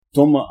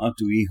toma a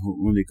tu hijo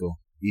único,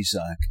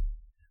 Isaac,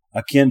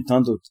 a quien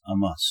tanto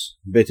amas,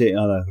 vete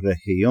a la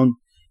región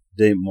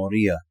de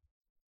Moría,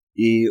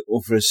 y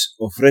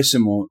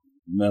ofrécemelo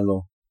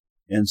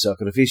en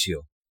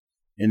sacrificio,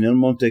 en el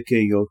monte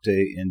que yo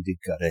te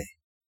indicaré.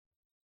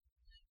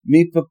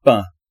 Mi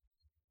papá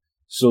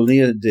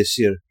solía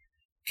decir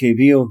que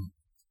vio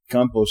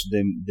campos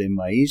de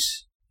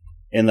maíz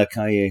en la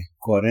calle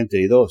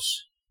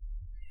 42.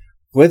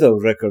 Puedo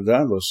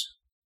recordarlos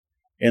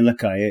en la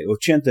calle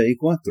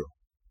 84.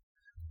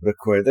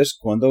 ¿Recuerdas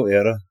cuando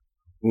era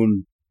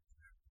un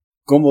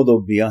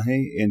cómodo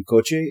viaje en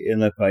coche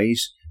en el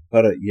país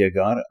para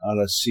llegar a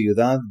la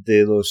ciudad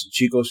de los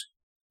chicos,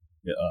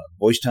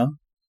 Boys Town?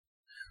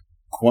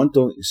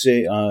 ¿Cuánto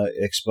se ha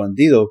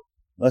expandido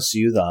la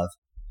ciudad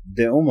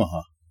de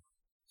Omaha?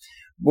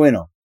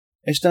 Bueno,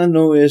 esta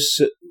no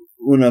es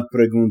una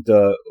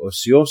pregunta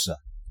ociosa.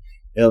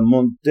 El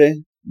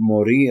monte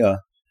Moría,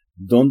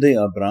 donde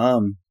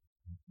Abraham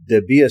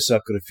debía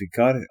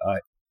sacrificar a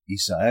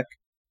Isaac,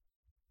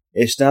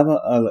 estaba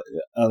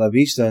a la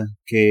vista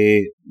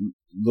de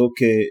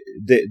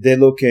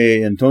lo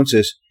que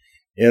entonces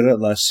era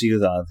la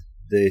ciudad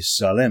de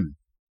Salem.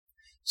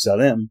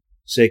 Salem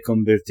se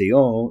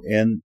convirtió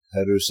en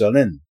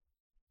Jerusalén,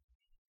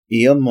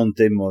 y el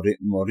monte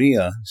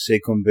Moría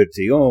se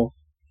convirtió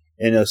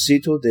en el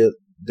sitio del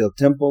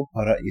templo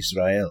para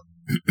Israel.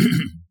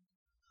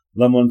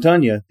 La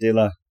montaña de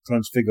la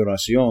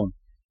transfiguración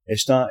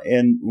está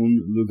en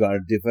un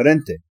lugar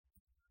diferente.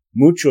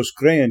 Muchos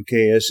creen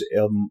que es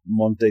el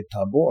monte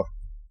Tabor.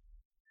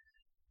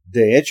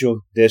 De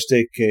hecho,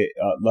 desde que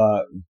a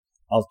la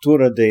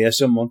altura de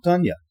esa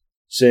montaña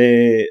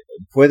se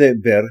puede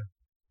ver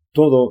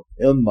todo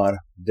el mar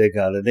de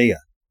Galilea.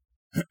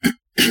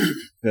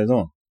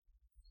 Perdón.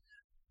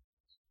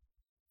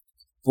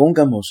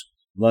 Pongamos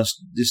las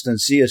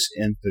distancias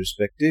en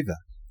perspectiva.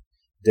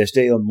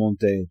 Desde el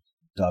monte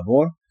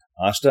Tabor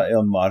hasta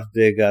el mar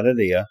de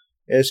Galilea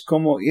es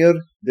como ir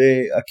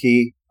de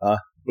aquí a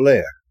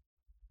Blair.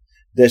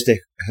 Desde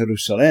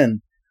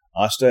Jerusalén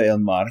hasta el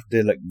mar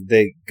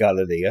de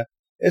Galilea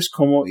es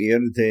como ir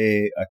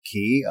de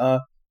aquí a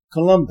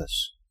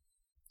Columbus.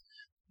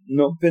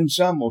 No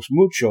pensamos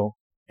mucho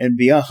en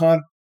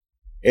viajar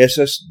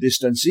esas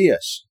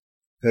distancias,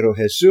 pero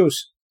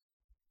Jesús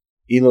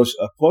y los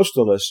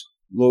apóstoles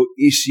lo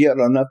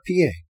hicieron a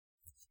pie.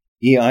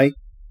 Y hay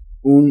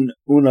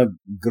una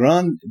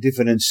gran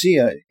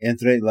diferencia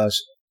entre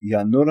las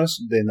llanuras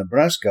de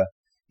Nebraska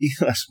y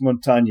las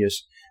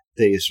montañas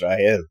de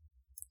Israel.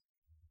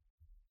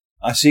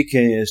 Así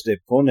que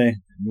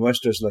pone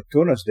nuestras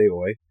lecturas de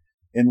hoy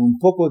en un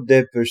poco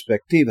de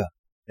perspectiva.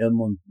 El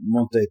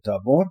monte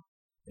Tabor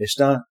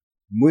está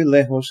muy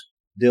lejos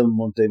del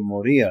monte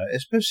Moría,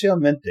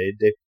 especialmente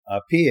a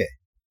pie.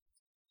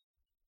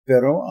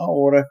 Pero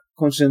ahora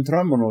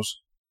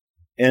concentrémonos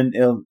en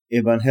el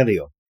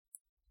Evangelio.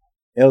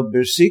 El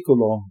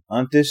versículo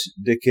antes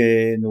de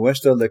que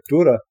nuestra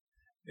lectura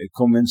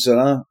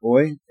comenzará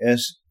hoy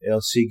es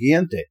el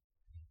siguiente.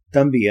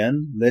 También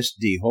les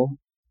dijo,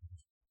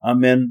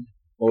 amén,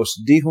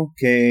 os dijo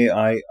que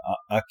hay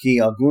aquí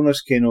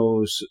algunos que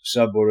nos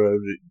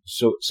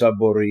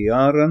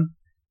saborearán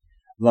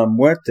la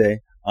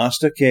muerte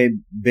hasta que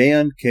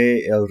vean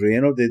que el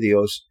reino de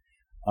Dios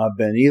ha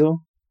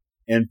venido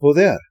en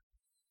poder.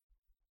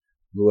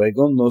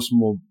 Luego nos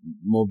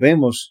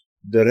movemos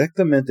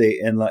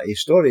directamente en la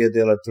historia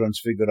de la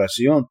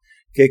transfiguración,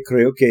 que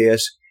creo que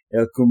es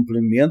el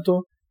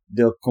cumplimiento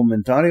del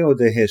comentario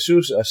de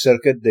Jesús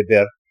acerca de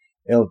ver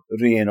el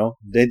reino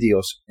de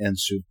Dios en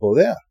su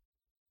poder.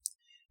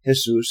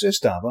 Jesús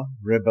estaba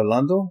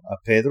revelando a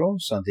Pedro,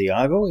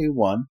 Santiago y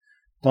Juan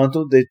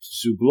tanto de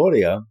su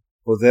gloria,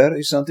 poder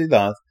y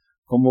santidad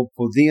como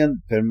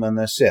podían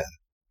permanecer.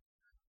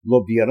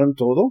 ¿Lo vieron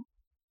todo?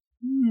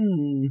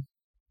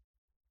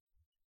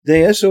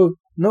 De eso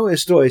no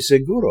estoy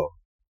seguro.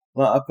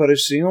 La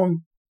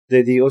aparición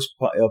de Dios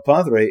el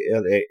Padre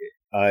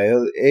a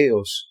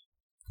ellos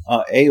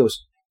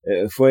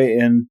fue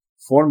en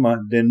forma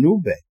de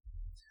nube.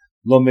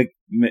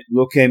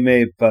 Lo que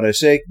me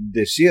parece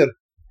decir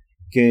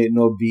que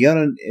no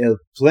vieron el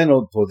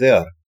pleno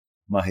poder,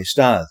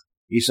 majestad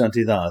y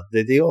santidad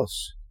de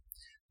Dios.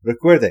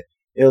 Recuerde,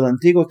 el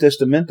Antiguo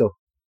Testamento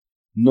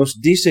nos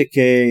dice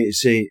que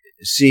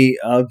si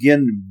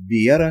alguien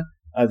viera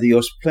a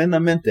Dios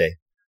plenamente,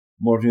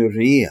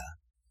 moriría.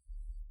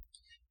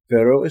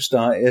 Pero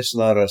esta es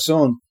la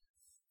razón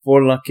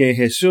por la que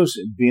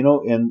Jesús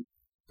vino en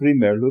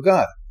primer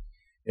lugar.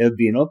 Él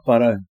vino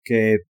para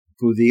que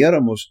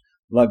pudiéramos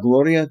la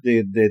gloria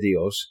de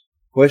Dios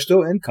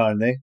puesto en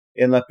carne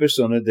en la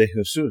persona de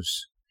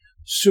Jesús.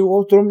 Su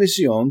otra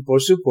misión,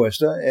 por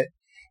supuesto,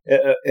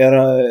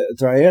 era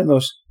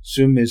traernos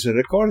su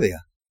misericordia.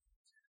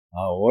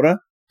 Ahora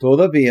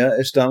todavía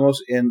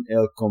estamos en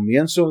el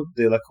comienzo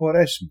de la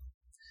Cuaresma.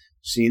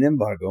 Sin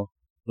embargo,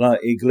 la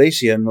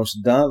Iglesia nos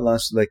da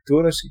las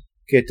lecturas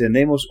que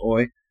tenemos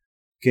hoy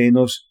que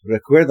nos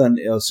recuerdan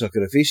el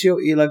sacrificio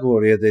y la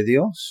gloria de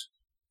Dios.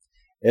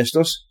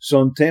 Estos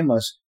son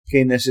temas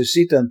que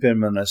necesitan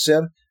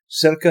permanecer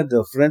cerca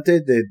del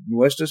frente de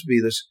nuestras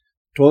vidas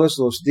todos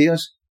los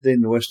días de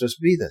nuestras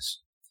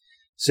vidas.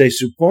 Se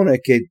supone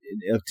que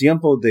el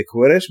tiempo de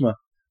Cuaresma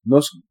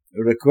nos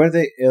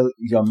recuerde el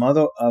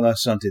llamado a la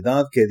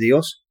santidad que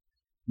Dios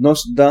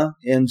nos da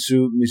en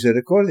su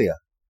misericordia.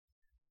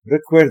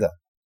 Recuerda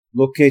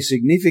lo que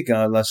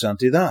significa la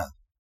santidad.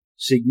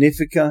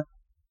 Significa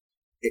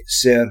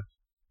ser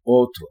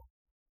otro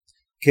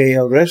que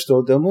el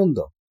resto del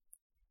mundo.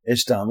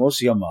 Estamos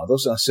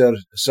llamados a ser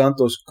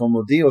santos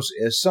como Dios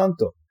es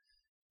santo.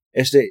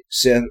 Este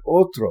ser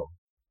otro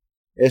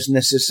es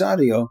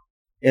necesario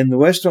en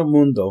nuestro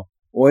mundo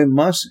hoy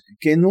más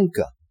que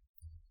nunca.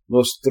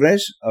 Los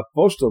 3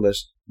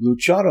 apóstoles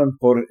lucharon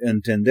por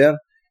entender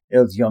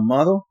el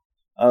llamado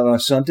a la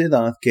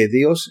santidad que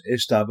Dios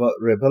estaba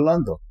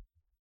revelando.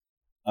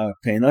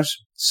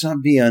 Apenas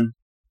sabían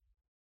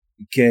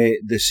qué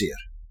decir.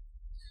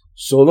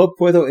 Solo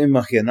puedo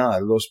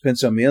imaginar los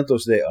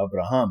pensamientos de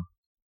Abraham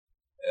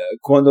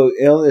cuando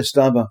él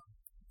estaba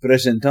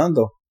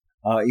presentando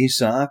a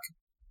Isaac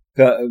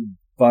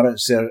para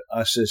ser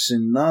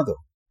asesinado.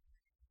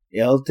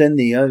 Él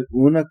tenía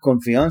una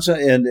confianza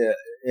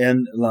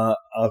en la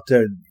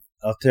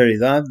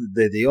alteridad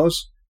de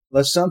Dios,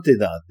 la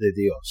santidad de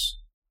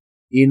Dios,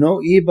 y no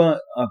iba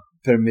a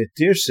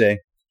permitirse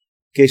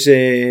que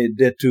se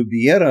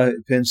detuviera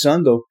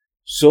pensando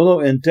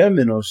solo en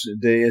términos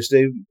de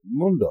este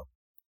mundo.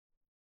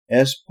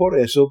 Es por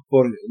eso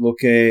por lo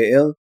que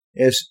él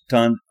es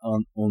tan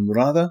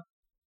honrada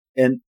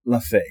en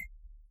la fe.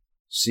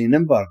 Sin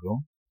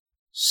embargo,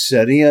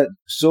 sería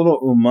solo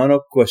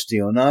humano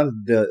cuestionar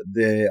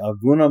de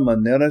alguna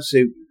manera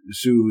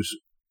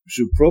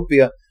su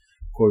propia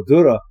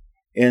cordura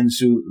en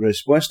su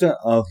respuesta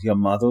al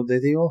llamado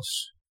de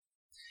Dios.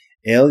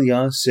 Él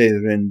ya se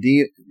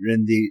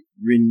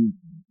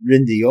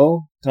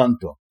rindió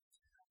tanto.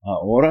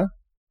 Ahora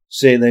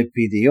se le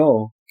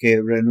pidió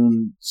que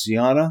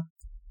renunciara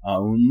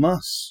aún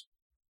más.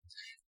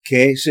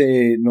 ¿Qué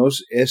se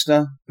nos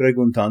está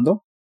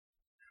preguntando?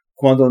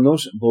 Cuando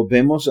nos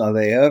volvemos a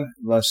leer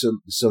la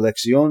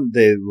selección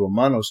de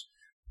Romanos,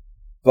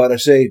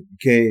 parece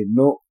que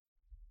no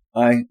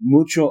hay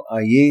mucho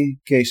allí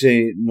que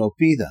se nos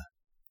pida.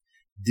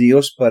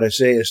 Dios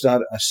parece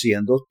estar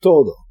haciendo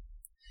todo.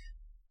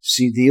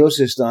 Si Dios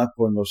está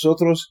por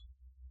nosotros,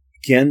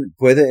 ¿quién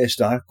puede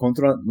estar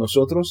contra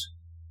nosotros?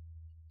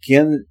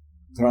 ¿Quién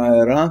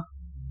traerá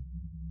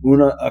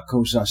una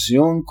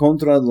acusación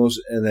contra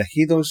los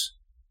elegidos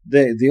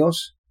de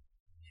Dios?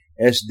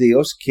 ¿Es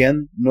Dios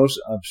quien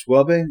nos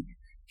absuelve?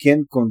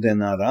 ¿Quién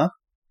condenará?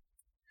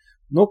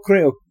 No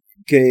creo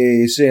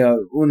que sea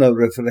una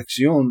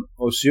reflexión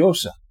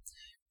ociosa.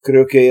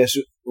 Creo que es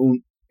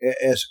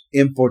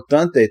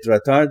importante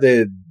tratar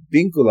de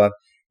vincular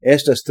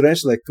estas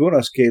 3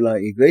 lecturas que la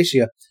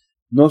Iglesia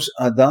nos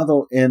ha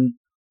dado en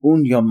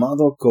un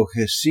llamado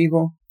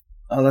cohesivo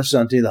a la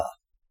santidad.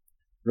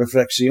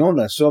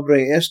 Reflexiona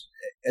sobre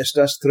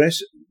estas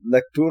 3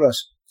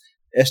 lecturas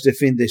este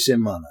fin de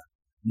semana.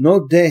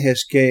 No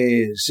dejes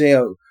que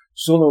sea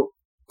solo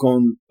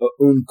con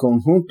un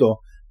conjunto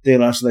de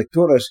las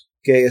lecturas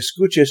que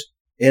escuches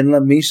en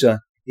la misa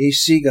y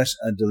sigas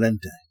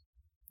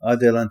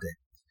adelante.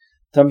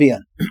 También,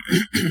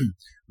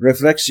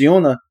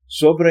 reflexiona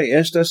sobre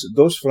estas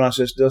 2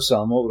 frases del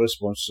Salmo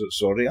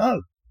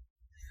responsorial.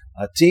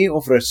 A ti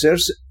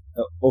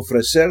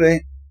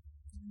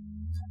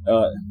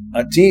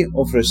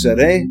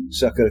ofreceré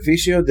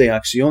sacrificio de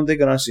acción de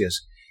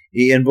gracias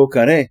y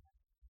invocaré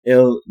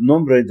el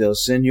nombre del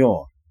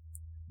Señor.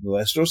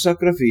 Nuestro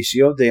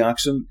sacrificio de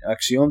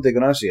acción de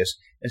gracias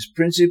es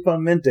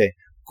principalmente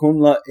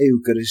con la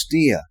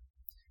Eucaristía,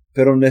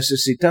 pero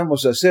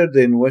necesitamos hacer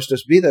de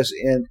nuestras vidas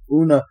en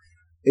una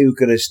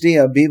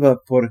Eucaristía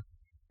viva por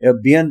el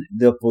bien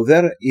del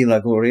poder y la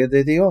gloria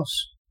de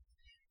Dios.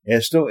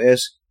 Esto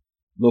es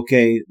lo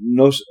que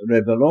nos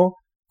reveló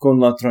con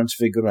la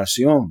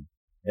transfiguración.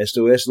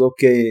 Esto es lo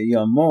que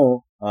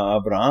llamó a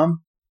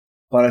Abraham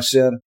para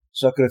ser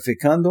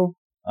sacrificando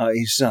a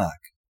Isaac.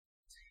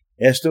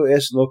 Esto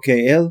es lo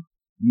que él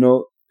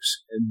nos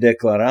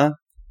declara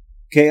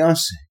que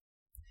hace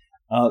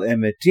al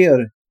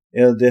emitir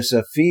el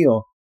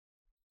desafío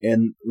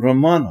en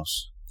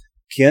Romanos.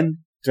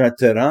 ¿Quién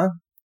traerá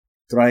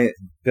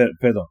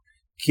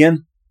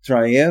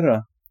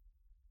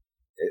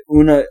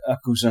una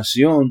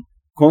acusación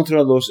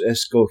contra los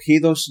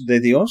escogidos de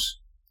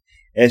Dios?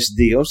 Es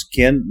Dios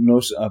quien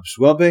nos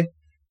absuelve,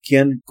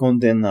 quien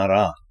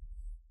condenará.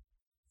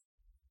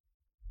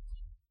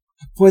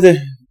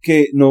 Puede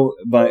que no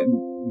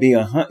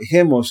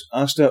viajemos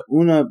hasta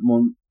una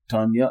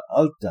montaña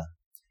alta.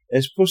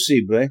 Es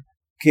posible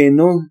que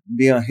no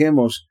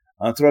viajemos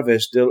a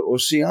través del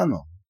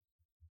océano.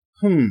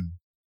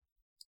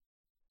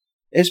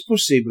 Es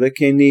posible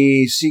que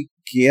ni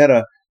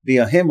siquiera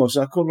viajemos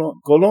a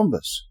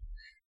Columbus,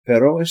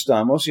 pero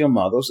estamos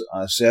llamados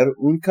a hacer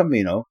un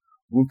camino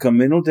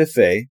de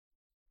fe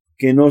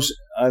que nos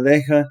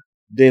aleja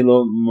de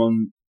lo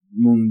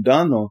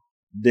mundano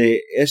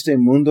de este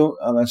mundo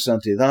a la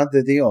santidad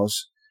de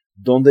Dios,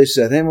 donde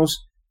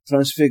seremos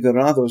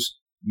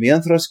transfigurados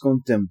mientras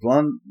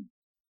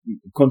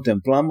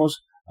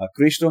contemplamos a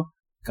Cristo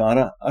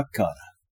cara a cara.